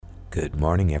Good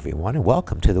morning, everyone, and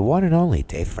welcome to the one and only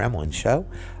Dave Fremland Show.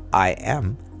 I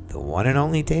am the one and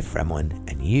only Dave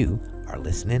Fremland, and you are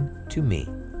listening to me.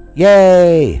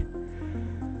 Yay!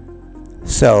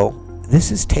 So,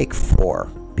 this is take 4,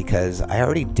 because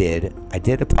I did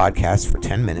a podcast for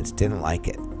 10 minutes, didn't like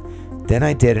it. Then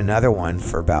I did another one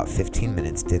for about 15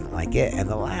 minutes, didn't like it. And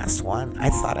the last one, I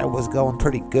thought I was going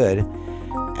pretty good.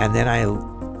 And then I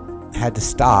had to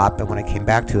stop, and when I came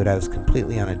back to it, I was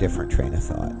completely on a different train of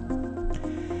thought.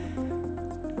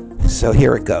 So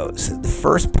here it goes. The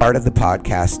first part of the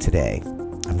podcast today,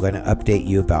 I'm going to update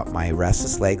you about my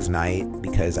restless legs night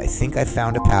because I think I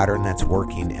found a pattern that's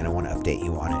working and I want to update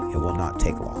you on it. It will not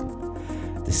take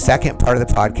long. The second part of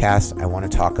the podcast, I want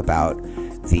to talk about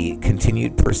the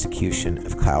continued persecution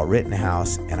of Kyle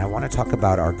Rittenhouse, and I want to talk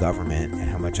about our government and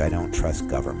how much I don't trust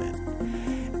government.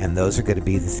 And those are going to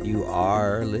be you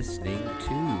are listening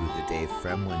to the Dave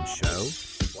Fremland Show.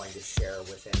 Wanting to share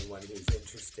with anyone who's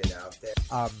interested out there.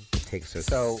 It takes a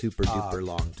super duper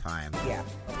long time to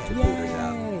boot it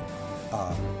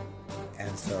up.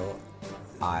 And so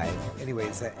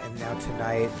anyways, and now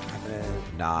tonight I'm going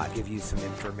to not give you some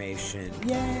information.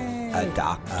 Yay! A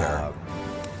doctor,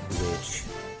 which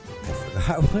I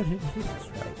forgot what it is,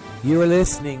 right? You are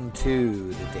listening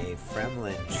to the Dave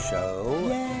Fremland Show.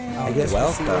 Yay! I guess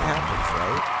we'll see what happens,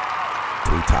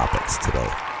 right? 3 topics today.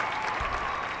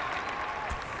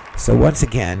 So once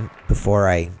again, before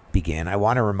I begin, I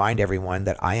want to remind everyone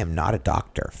that I am not a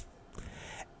doctor.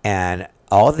 And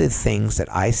all the things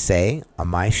that I say on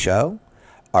my show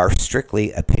are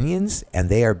strictly opinions, and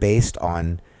they are based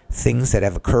on things that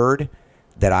have occurred,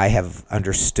 that I have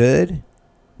understood,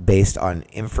 based on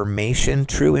information,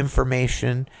 true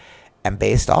information, and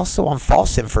based also on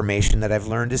false information that I've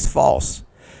learned is false.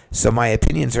 So my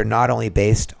opinions are not only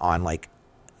based on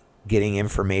getting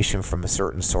information from a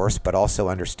certain source, but also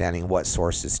understanding what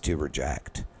sources to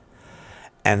reject.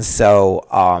 And so,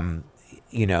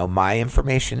 my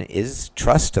information is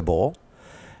trustable,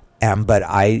 but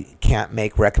I can't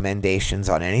make recommendations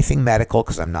on anything medical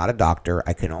because I'm not a doctor.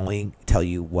 I can only tell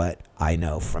you what I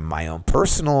know from my own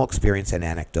personal experience and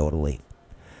anecdotally.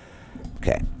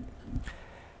 Okay.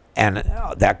 And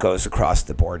that goes across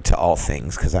the board to all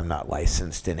things because I'm not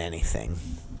licensed in anything.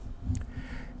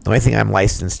 The only thing I'm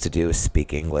licensed to do is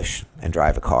speak English and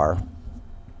drive a car.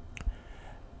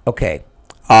 Okay.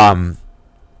 All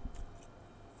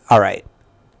right.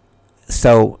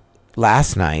 So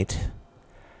last night,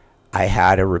 I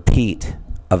had a repeat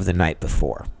of the night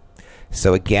before.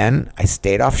 So again, I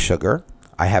stayed off sugar.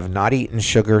 I have not eaten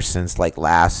sugar since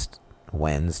last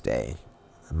Wednesday.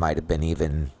 It might have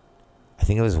been I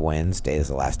think it was Wednesday is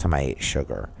the last time I ate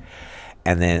sugar.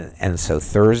 And so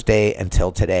Thursday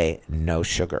until today, no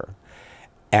sugar.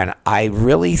 And I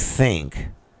really think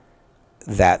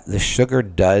that the sugar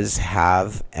does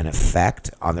have an effect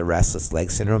on the restless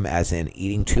leg syndrome, as in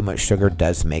eating too much sugar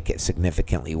does make it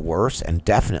significantly worse, and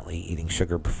definitely eating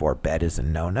sugar before bed is a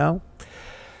no-no.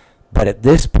 But at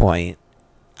this point,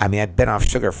 I've been off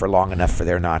sugar for long enough for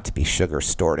there not to be sugar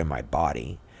stored in my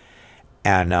body.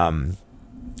 And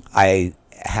I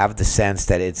have the sense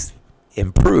that it's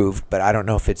improved, but I don't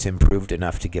know if it's improved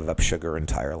enough to give up sugar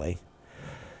entirely.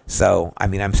 So,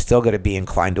 I'm still going to be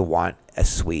inclined to want a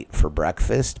sweet for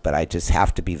breakfast, but I just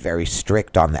have to be very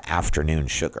strict on the afternoon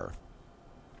sugar.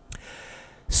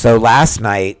 So last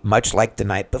night, much like the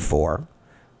night before,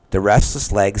 the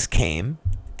restless legs came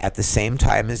at the same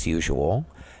time as usual,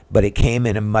 but it came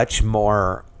in a much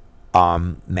more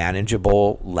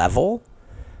manageable level.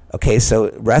 Okay,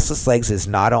 so restless legs is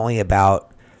not only about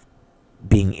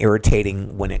being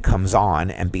irritating when it comes on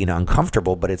and being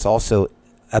uncomfortable, but it's also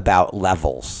about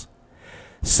levels.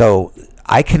 So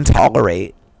I can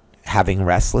tolerate having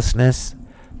restlessness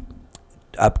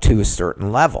up to a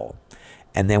certain level.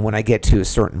 And then when I get to a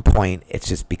certain point, it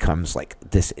just becomes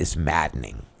this is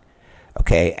maddening.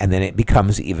 Okay, and then it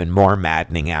becomes even more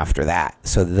maddening after that.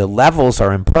 So the levels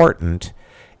are important.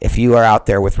 If you are out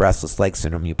there with restless leg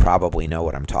syndrome, you probably know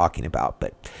what I'm talking about.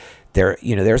 But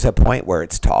there's a point where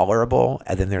it's tolerable,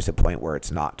 and then there's a point where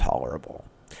it's not tolerable.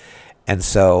 And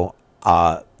so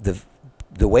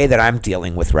the way that I'm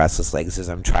dealing with restless legs is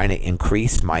I'm trying to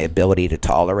increase my ability to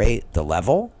tolerate the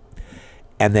level,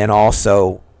 and then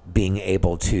also being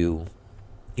able to,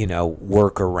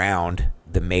 work around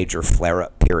the major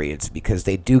flare-up periods because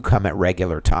they do come at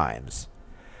regular times.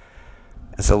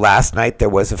 And so last night there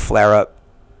was a flare-up,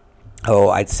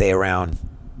 I'd say around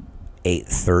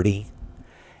 8:30.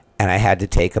 And I had to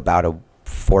take about a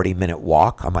 40-minute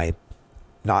walk on my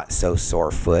not so sore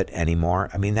foot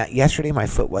anymore. Yesterday my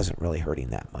foot wasn't really hurting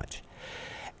that much.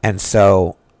 And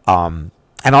so, and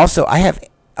also I have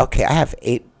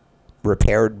 8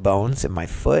 repaired bones in my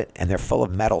foot, and they're full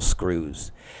of metal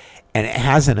screws. And it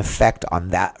has an effect on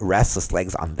that restless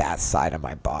legs on that side of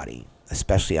my body,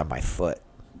 especially on my foot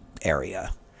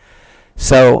area.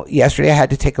 So yesterday I had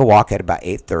to take a walk at about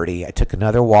 8:30. I took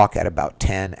another walk at about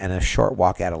 10 and a short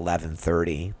walk at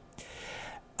 11:30,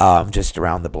 just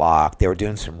around the block. They were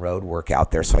doing some road work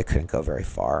out there, so I couldn't go very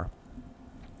far.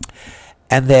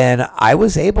 And then I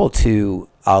was able to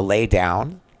lay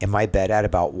down in my bed at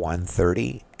about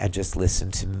 1:30 and just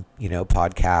listen to,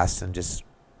 podcasts and just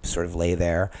sort of lay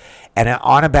there. And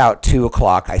on about 2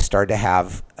 o'clock, I started to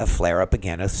have a flare up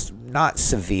again. It's not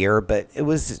severe, but it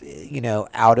was, it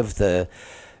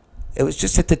was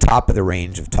just at the top of the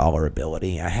range of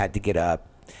tolerability. I had to get up,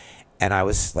 and I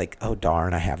was like, oh,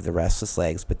 darn, I have the restless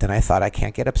legs. But then I thought I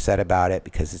can't get upset about it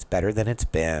because it's better than it's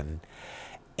been.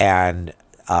 And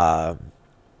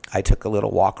I took a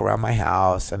little walk around my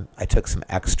house, and I took some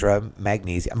extra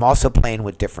magnesium. I'm also playing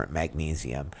with different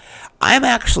magnesium. I'm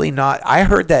actually not, I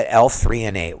heard that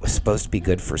L-threonate was supposed to be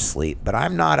good for sleep, but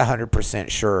I'm not 100%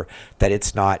 sure that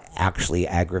it's not actually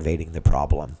aggravating the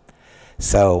problem.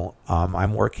 So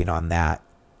I'm working on that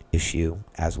issue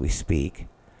as we speak.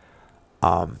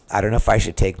 I don't know if I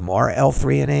should take more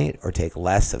L-threonate or take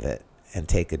less of it and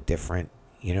take a different,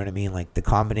 you know what I mean? Like the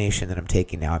combination that I'm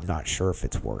taking now, I'm not sure if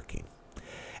it's working.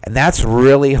 And that's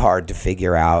really hard to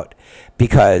figure out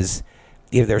because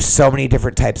there's so many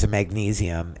different types of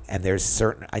magnesium, and there's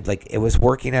certain, it was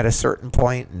working at a certain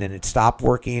point and then it stopped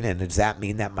working. And does that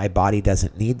mean that my body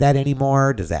doesn't need that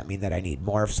anymore? Does that mean that I need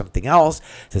more of something else?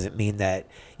 Does it mean that,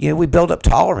 we build up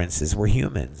tolerances? We're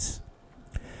humans.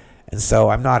 And so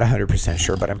I'm not 100%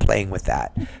 sure, but I'm playing with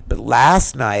that. But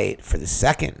last night, for the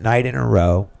second night in a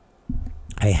row,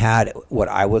 I had what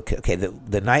I would,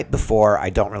 the night before, I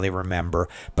don't really remember,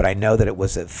 but I know that it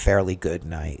was a fairly good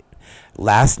night.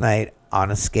 Last night,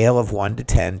 on a scale of 1 to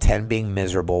 10, 10 being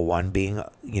miserable, 1 being,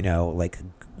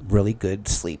 really good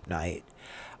sleep night,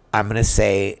 I'm going to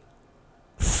say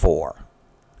 4.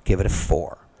 Give it a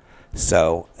 4.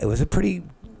 So it was a pretty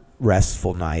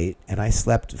restful night, and I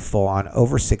slept full on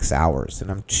over 6 hours,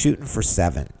 and I'm shooting for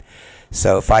 7.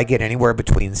 So if I get anywhere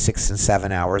between 6 and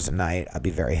 7 hours a night, I'll be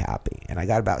very happy. And I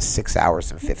got about 6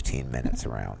 hours and 15 minutes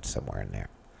around somewhere in there.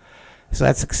 So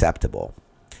that's acceptable.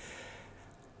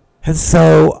 And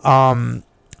so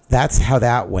that's how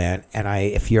that went. And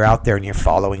if you're out there and you're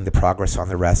following the progress on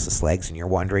the restless legs and you're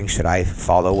wondering, should I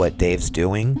follow what Dave's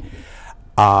doing?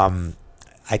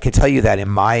 I could tell you that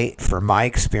for my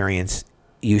experience,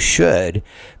 you should,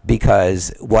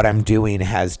 because what I'm doing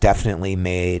has definitely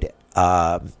made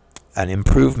an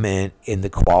improvement in the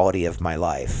quality of my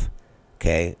life.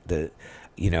 Okay.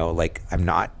 I'm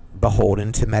not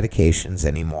beholden to medications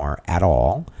anymore at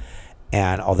all.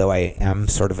 And although I am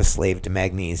sort of a slave to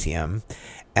magnesium,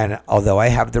 and although I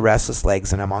have the restless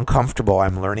legs and I'm uncomfortable,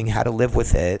 I'm learning how to live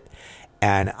with it.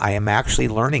 And I am actually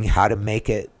learning how to make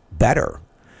it better.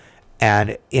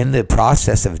 And in the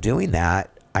process of doing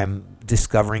that, I'm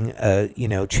discovering,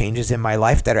 changes in my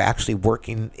life that are actually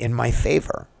working in my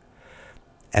favor.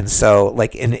 And so,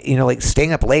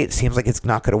 staying up late seems like it's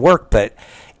not going to work, but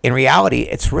in reality,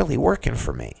 it's really working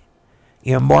for me.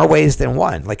 More ways than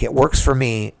one. It works for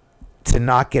me to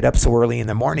not get up so early in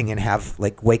the morning and have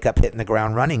wake up hitting the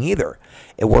ground running either.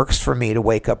 It works for me to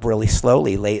wake up really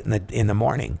slowly late in the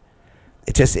morning.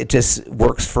 It just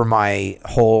works for my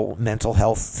whole mental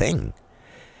health thing.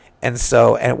 And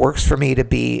it works for me to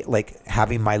be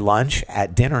having my lunch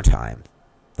at dinner time.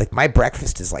 My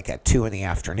breakfast is at 2 in the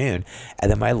afternoon,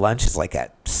 and then my lunch is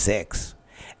at 6,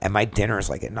 and my dinner is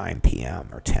at 9 p.m.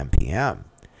 or 10 p.m.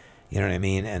 You know what I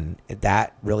mean? And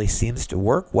that really seems to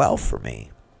work well for me.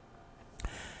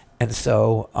 And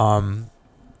so,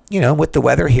 with the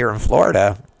weather here in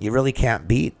Florida, you really can't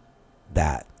beat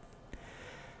that.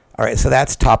 All right, so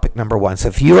that's topic number 1. So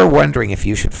if you are wondering if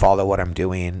you should follow what I'm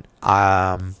doing,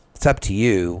 it's up to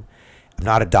you. I'm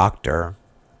not a doctor,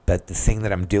 but the thing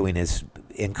that I'm doing is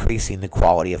increasing the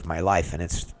quality of my life, and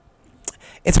it's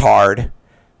hard.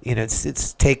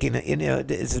 It's taking,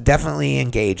 it's definitely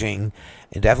engaging,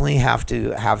 and definitely have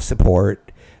to have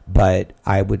support, but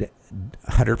I would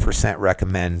 100%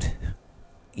 recommend,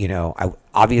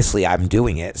 obviously I'm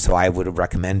doing it, so I would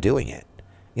recommend doing it.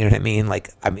 You know what I mean?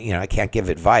 I can't give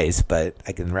advice, but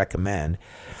I can recommend.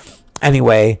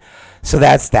 Anyway, so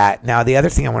that's that. Now, the other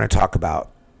thing I want to talk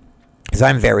about is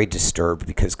I'm very disturbed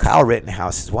because Kyle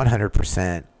Rittenhouse is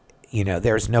 100%,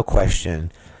 there's no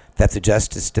question that the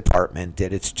Justice Department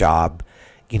did its job,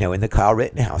 in the Kyle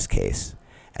Rittenhouse case.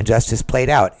 And justice played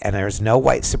out, and there's no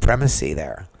white supremacy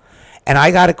there. And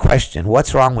I got a question.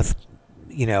 What's wrong with,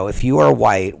 if you are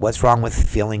white, what's wrong with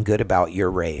feeling good about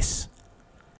your race?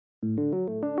 The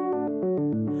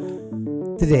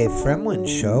Dave Fremland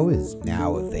Show is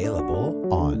now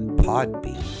available on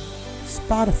Podbean,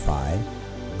 Spotify,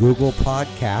 Google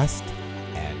Podcast,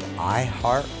 and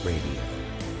iHeartRadio.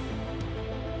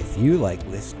 If you like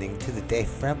listening to The Dave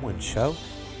Fremland Show,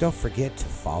 don't forget to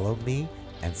follow me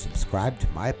and subscribe to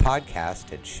my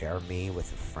podcast and share me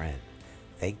with a friend.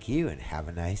 Thank you and have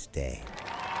a nice day.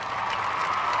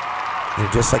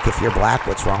 Just like if you're black,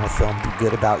 what's wrong with feeling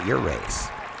good about your race?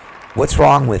 What's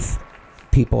wrong with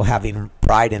people having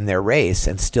pride in their race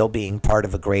and still being part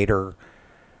of a greater...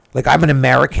 Like, I'm an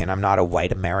American. I'm not a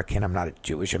white American. I'm not a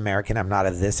Jewish American. I'm not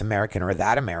a this American or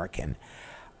that American.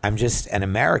 I'm just an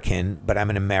American, but I'm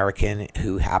an American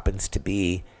who happens to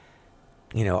be,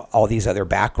 all these other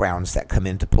backgrounds that come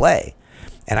into play.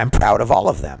 And I'm proud of all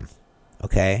of them,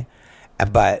 okay?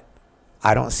 But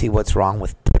I don't see what's wrong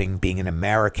with being an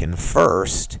American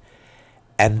first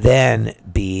and then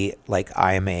be like,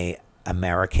 I am a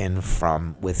American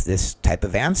with this type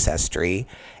of ancestry,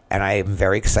 and I am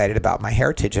very excited about my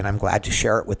heritage, and I'm glad to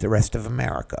share it with the rest of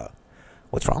America.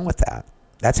 What's wrong with that?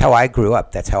 That's how I grew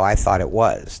up. That's how I thought it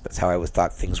was. That's how I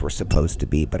thought things were supposed to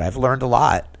be. But I've learned a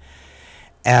lot.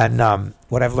 And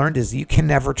what I've learned is you can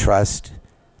never trust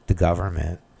the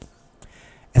government.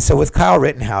 And so with Kyle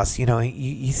Rittenhouse,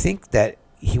 you think that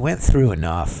he went through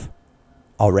enough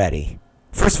already.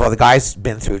 First of all, the guy's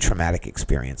been through a traumatic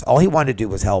experience. All he wanted to do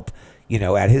was help,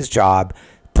 at his job,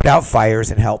 put out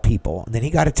fires and help people. And then he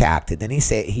got attacked. And then he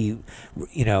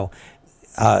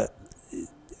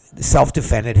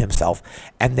self-defended himself.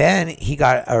 And then he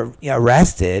got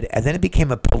arrested. And then it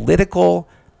became a political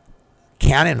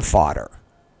cannon fodder.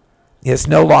 It's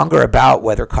no longer about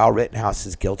whether Kyle Rittenhouse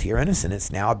is guilty or innocent.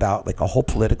 It's now about like a whole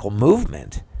political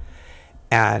movement.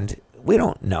 And we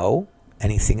don't know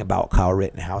anything about Kyle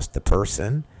Rittenhouse, the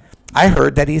person. I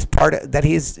heard that he's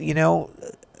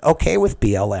okay with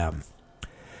BLM.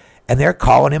 And they're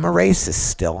calling him a racist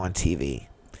still on TV.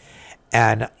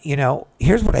 And,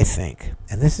 here's what I think.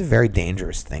 And this is a very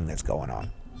dangerous thing that's going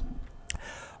on.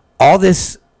 All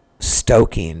this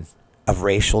stoking of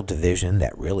racial division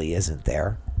that really isn't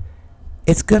there,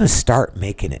 it's going to start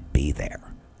making it be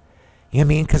there. You know what I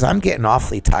mean? Because I'm getting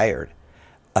awfully tired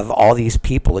of all these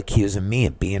people accusing me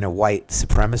of being a white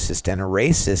supremacist and a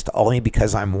racist only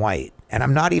because I'm white. And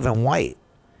I'm not even white.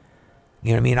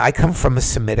 You know what I mean? I come from a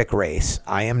Semitic race.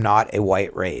 I am not a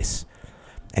white race.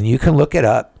 And you can look it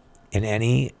up in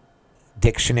any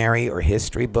dictionary or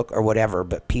history book or whatever,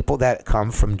 but people that come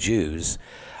from Jews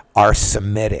are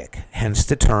Semitic. Hence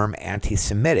the term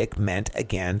anti-Semitic meant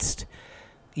against,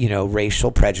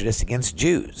 racial prejudice against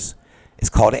Jews. It's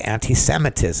called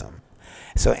anti-Semitism.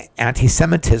 So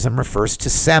anti-Semitism refers to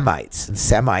Semites, and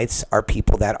Semites are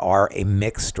people that are a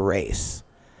mixed race.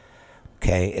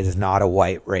 Okay, it is not a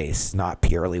white race, not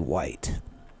purely white.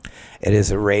 It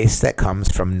is a race that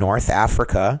comes from North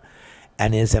Africa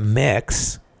and is a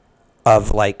mix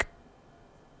of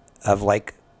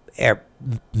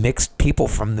mixed people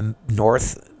from the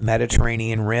North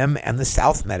Mediterranean Rim and the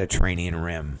South Mediterranean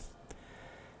Rim.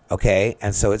 Okay,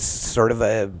 and so it's sort of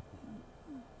a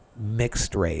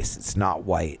mixed race. It's not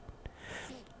white.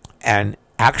 And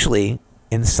actually,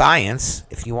 in science,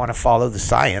 if you want to follow the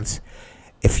science,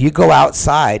 if you go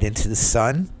outside into the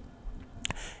sun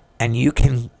and you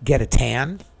can get a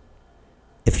tan,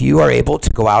 if you are able to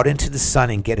go out into the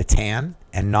sun and get a tan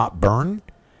and not burn,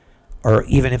 or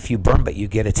even if you burn but you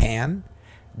get a tan,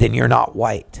 then you're not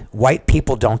white. White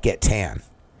people don't get tan.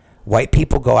 White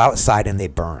people go outside and they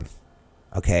burn.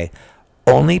 Okay?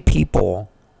 Only people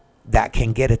that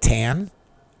can get a tan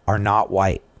are not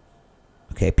white.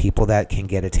 Okay, people that can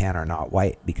get a tan are not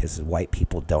white because white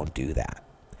people don't do that.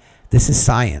 This is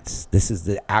science. This is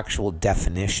the actual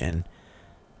definition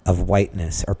of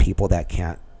whiteness, are people that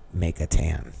can't make a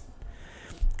tan.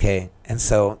 Okay, and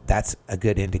so that's a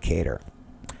good indicator.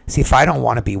 See, if I don't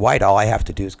want to be white, all I have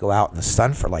to do is go out in the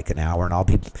sun for like an hour and I'll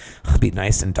be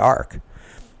nice and dark.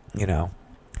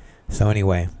 So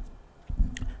anyway,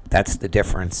 that's the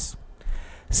difference.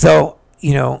 So,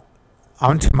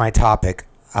 on to my topic.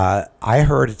 I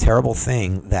heard a terrible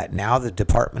thing that now the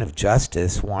Department of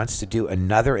Justice wants to do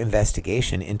another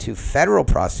investigation into federal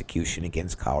prosecution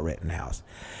against Kyle Rittenhouse.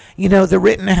 The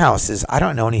Rittenhouses, I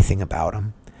don't know anything about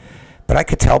them, but I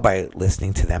could tell by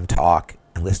listening to them talk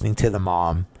and listening to the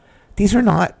mom, these are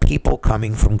not people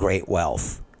coming from great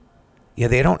wealth.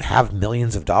 They don't have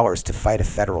millions of dollars to fight a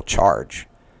federal charge.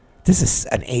 This is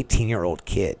an 18-year-old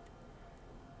kid.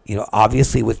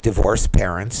 Obviously with divorced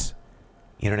parents,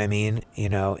 you know what I mean?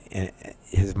 And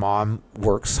his mom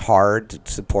works hard to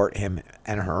support him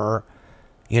and her,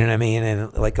 you know what I mean?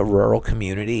 In like a rural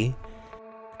community.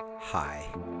 Hi,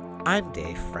 I'm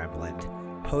Dave Fremland,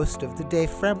 host of The Dave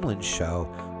Fremland Show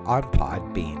on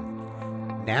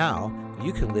Podbean. Now,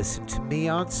 you can listen to me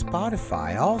on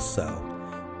Spotify also,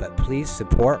 but please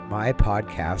support my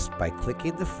podcast by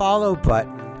clicking the follow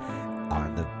button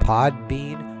on the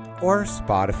Podbean or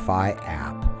Spotify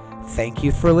app. Thank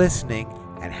you for listening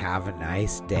and have a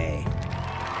nice day.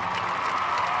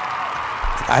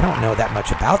 I don't know that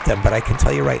much about them, but I can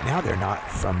tell you right now they're not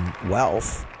from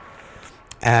wealth.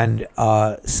 And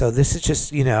so this is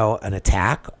just, an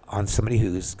attack on somebody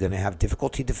who's going to have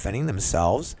difficulty defending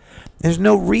themselves. There's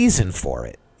no reason for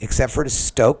it except for to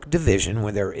stoke division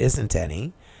where there isn't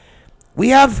any.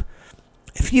 If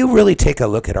you really take a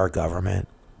look at our government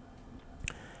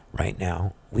right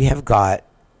now, we have got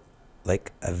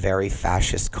like a very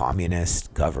fascist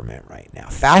communist government right now.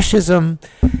 Fascism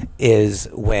is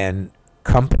when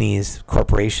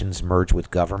corporations merge with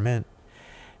government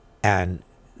and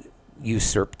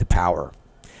usurp the power.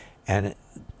 And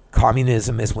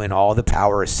communism is when all the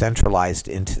power is centralized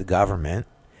into the government.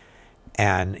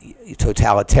 And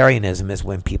totalitarianism is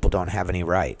when people don't have any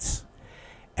rights.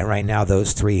 And right now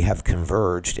those three have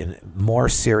converged in a more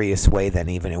serious way than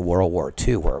even in World War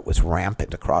II, where it was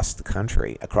rampant across the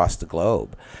country, across the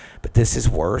globe. But this is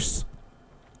worse.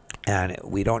 And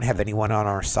we don't have anyone on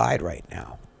our side right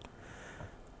now.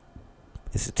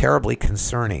 It's a terribly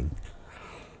concerning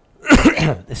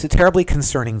it's a terribly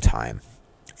concerning time.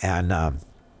 And,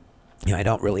 I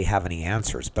don't really have any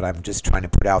answers, but I'm just trying to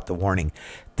put out the warning.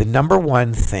 The number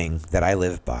one thing that I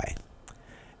live by,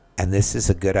 and this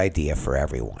is a good idea for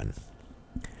everyone,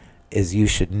 is you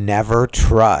should never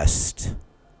trust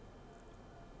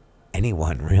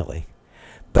anyone, really.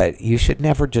 But you should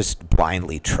never just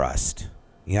blindly trust.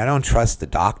 I don't trust the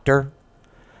doctor.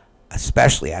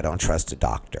 Especially, I don't trust a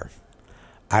doctor.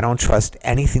 I don't trust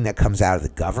anything that comes out of the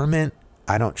government.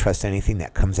 I don't trust anything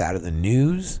that comes out of the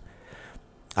news.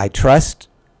 I trust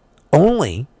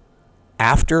only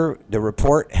after the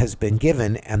report has been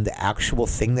given and the actual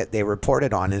thing that they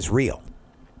reported on is real.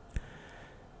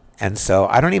 And so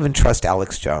I don't even trust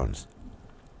Alex Jones.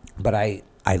 But I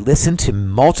listen to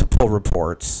multiple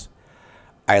reports.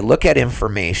 I look at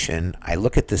information. I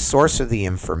look at the source of the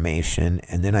information,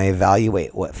 and then I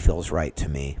evaluate what feels right to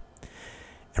me.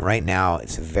 And right now,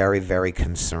 it's a very, very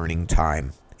concerning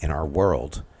time in our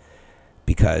world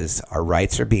because our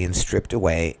rights are being stripped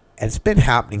away. And it's been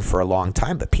happening for a long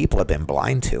time, but people have been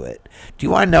blind to it. Do you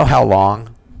want to know how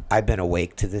long I've been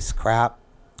awake to this crap?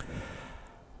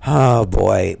 Oh,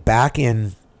 boy.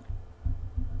 It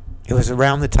was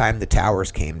around the time the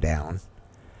towers came down.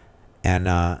 And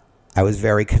I was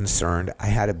very concerned. I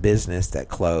had a business that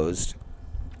closed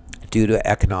due to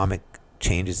economic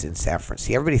changes in San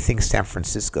Francisco. Everybody thinks San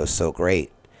Francisco is so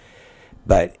great,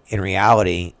 but in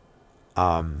reality,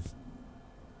 in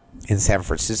San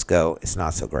Francisco, it's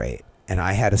not so great. And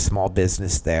I had a small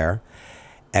business there,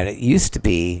 and it used to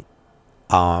be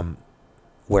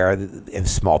where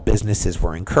small businesses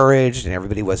were encouraged, and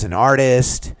everybody was an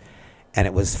artist, and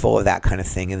it was full of that kind of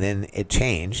thing. And then it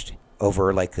changed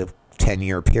over like a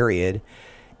 10-year period,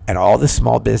 and all the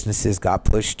small businesses got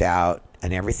pushed out,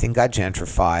 and everything got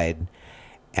gentrified.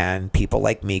 And people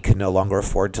like me could no longer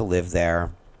afford to live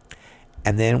there.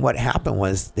 And then what happened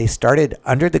was they started,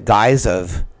 under the guise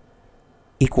of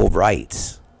equal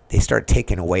rights, they started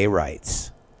taking away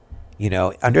rights.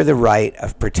 Under the right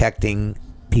of protecting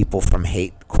people from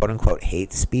hate, quote-unquote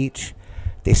hate speech,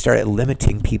 they started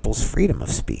limiting people's freedom of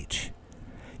speech.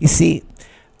 You see,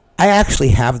 I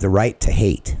actually have the right to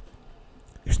hate.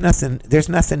 There's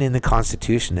nothing in the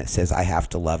Constitution that says I have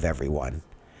to love everyone.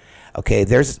 Okay,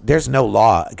 there's no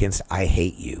law against I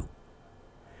hate you.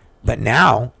 But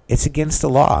now it's against the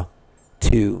law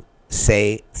to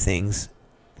say things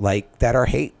like that are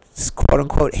quote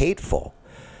unquote hateful.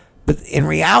 But in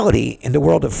reality, in the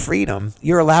world of freedom,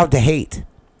 you're allowed to hate.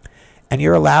 And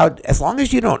you're allowed, as long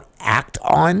as you don't act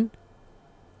on,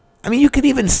 you can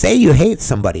even say you hate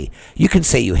somebody. You can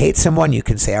say you hate someone, you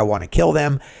can say I want to kill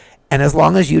them. And as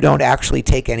long as you don't actually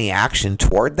take any action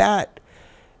toward that,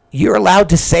 you're allowed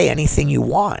to say anything you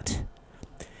want.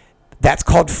 That's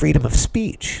called freedom of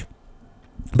speech.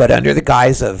 But under the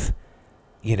guise of,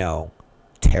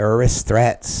 terrorist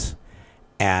threats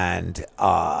and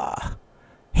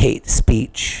hate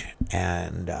speech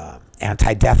and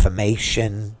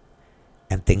anti-defamation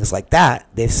and things like that,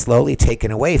 they've slowly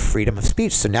taken away freedom of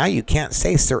speech. So now you can't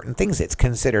say certain things. It's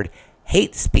considered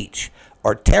hate speech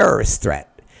or terrorist threat.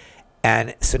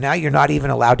 And so now you're not even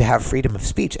allowed to have freedom of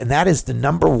speech. And that is the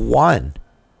number one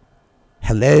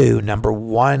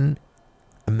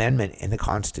amendment in the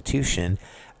Constitution,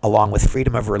 along with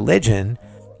freedom of religion.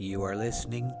 You are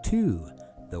listening to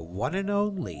the one and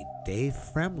only Dave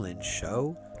Fremland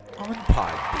Show on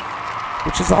Podbean,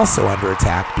 which is also under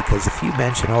attack because if you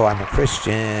mention, oh, I'm a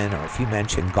Christian, or if you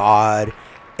mention God,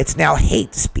 it's now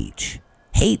hate speech.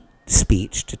 Hate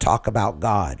speech to talk about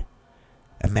God.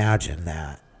 Imagine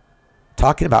that.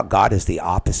 Talking about God is the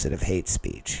opposite of hate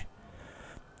speech.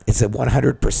 It's a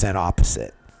 100%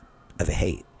 opposite of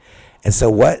hate. And so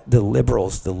what the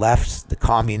liberals, the lefts, the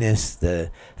communists,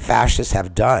 the fascists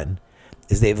have done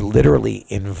is they've literally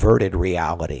inverted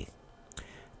reality.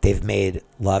 They've made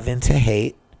love into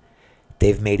hate.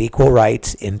 They've made equal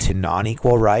rights into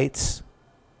non-equal rights.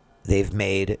 They've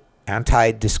made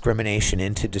anti-discrimination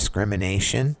into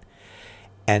discrimination.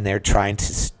 And they're trying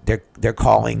to, they're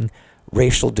calling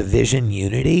racial division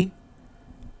unity.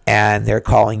 And they're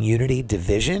calling unity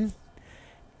division.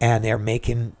 And they're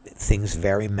making things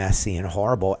very messy and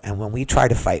horrible. And when we try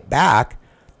to fight back,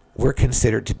 we're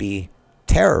considered to be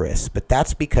terrorists. But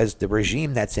that's because the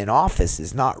regime that's in office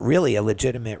is not really a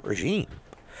legitimate regime.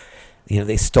 You know,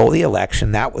 they stole the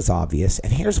election. That was obvious.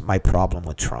 And here's my problem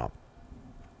with Trump.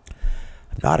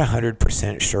 I'm not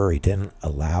 100% sure he didn't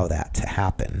allow that to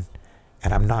happen.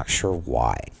 And I'm not sure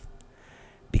why.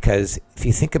 Because if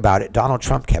you think about it, Donald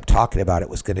Trump kept talking about it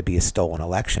was going to be a stolen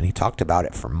election. He talked about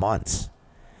it for months.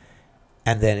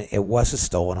 And then it was a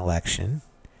stolen election.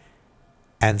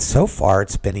 And so far,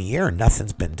 it's been a year and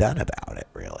nothing's been done about it,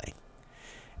 really.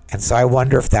 And so I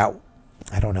wonder if that,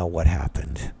 I don't know what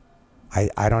happened.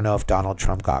 I don't know if Donald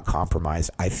Trump got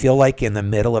compromised. I feel like in the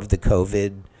middle of the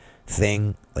COVID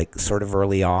thing, like sort of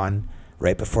early on,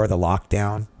 right before the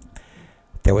lockdown,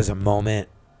 there was a moment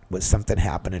when something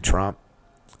happened to Trump.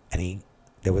 And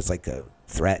there was like a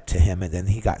threat to him, and then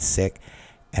he got sick.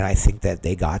 And I think that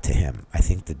they got to him. I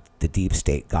think the deep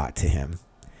state got to him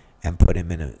and put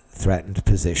him in a threatened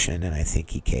position, and I think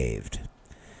he caved.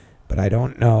 But I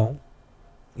don't know.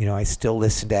 You know, I still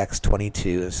listen to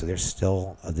X22, so there's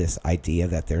still this idea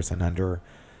that there's an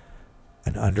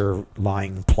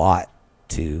underlying plot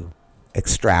to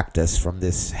extract us from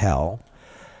this hell.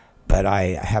 But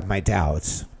I have my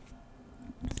doubts.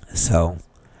 So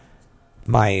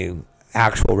my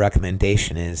actual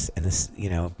recommendation is, and this, you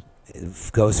know,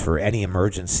 it goes for any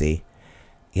emergency,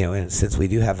 you know, and since we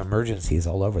do have emergencies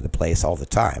all over the place all the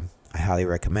time, I highly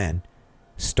recommend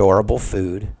storable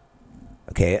food,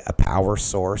 okay, a power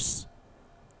source,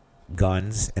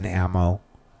 guns and ammo,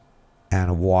 and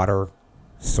a water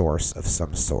source of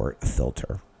some sort, a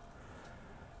filter.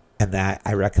 And that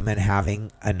I recommend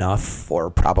having enough for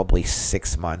probably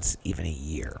 6 months, even a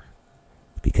year,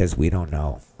 because we don't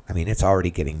know. I mean, it's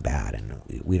already getting bad, and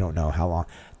we don't know how long.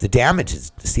 The damage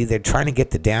is, see, they're trying to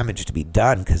get the damage to be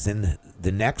done because then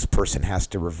the next person has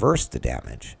to reverse the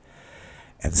damage.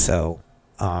 And so,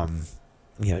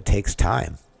 you know, it takes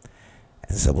time.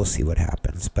 And so we'll see what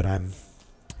happens. But I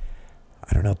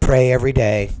don't know, pray every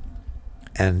day,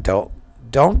 and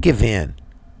don't give in.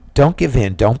 Don't give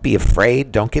in. Don't be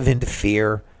afraid. Don't give in to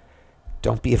fear.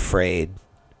 Don't be afraid,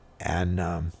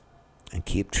 and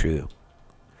keep true.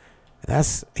 And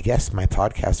that's, I guess, my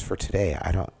podcast for today.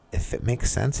 If it makes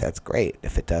sense, that's great.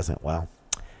 If it doesn't, well,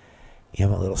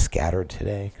 I'm a little scattered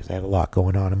today because I have a lot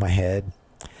going on in my head.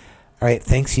 All right,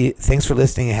 thanks for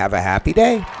listening, and have a happy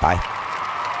day. Bye.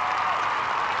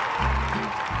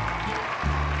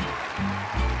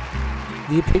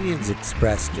 The opinions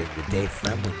expressed in the Dave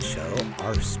Fremland Show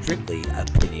are strictly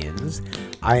opinions.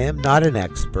 I am not an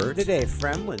expert. The Dave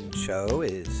Fremland Show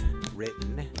is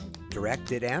written,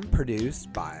 directed, and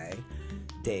produced by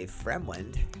Dave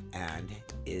Fremland and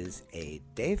is a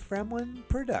Dave Fremland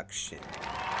production.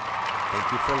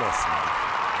 Thank you for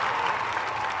listening.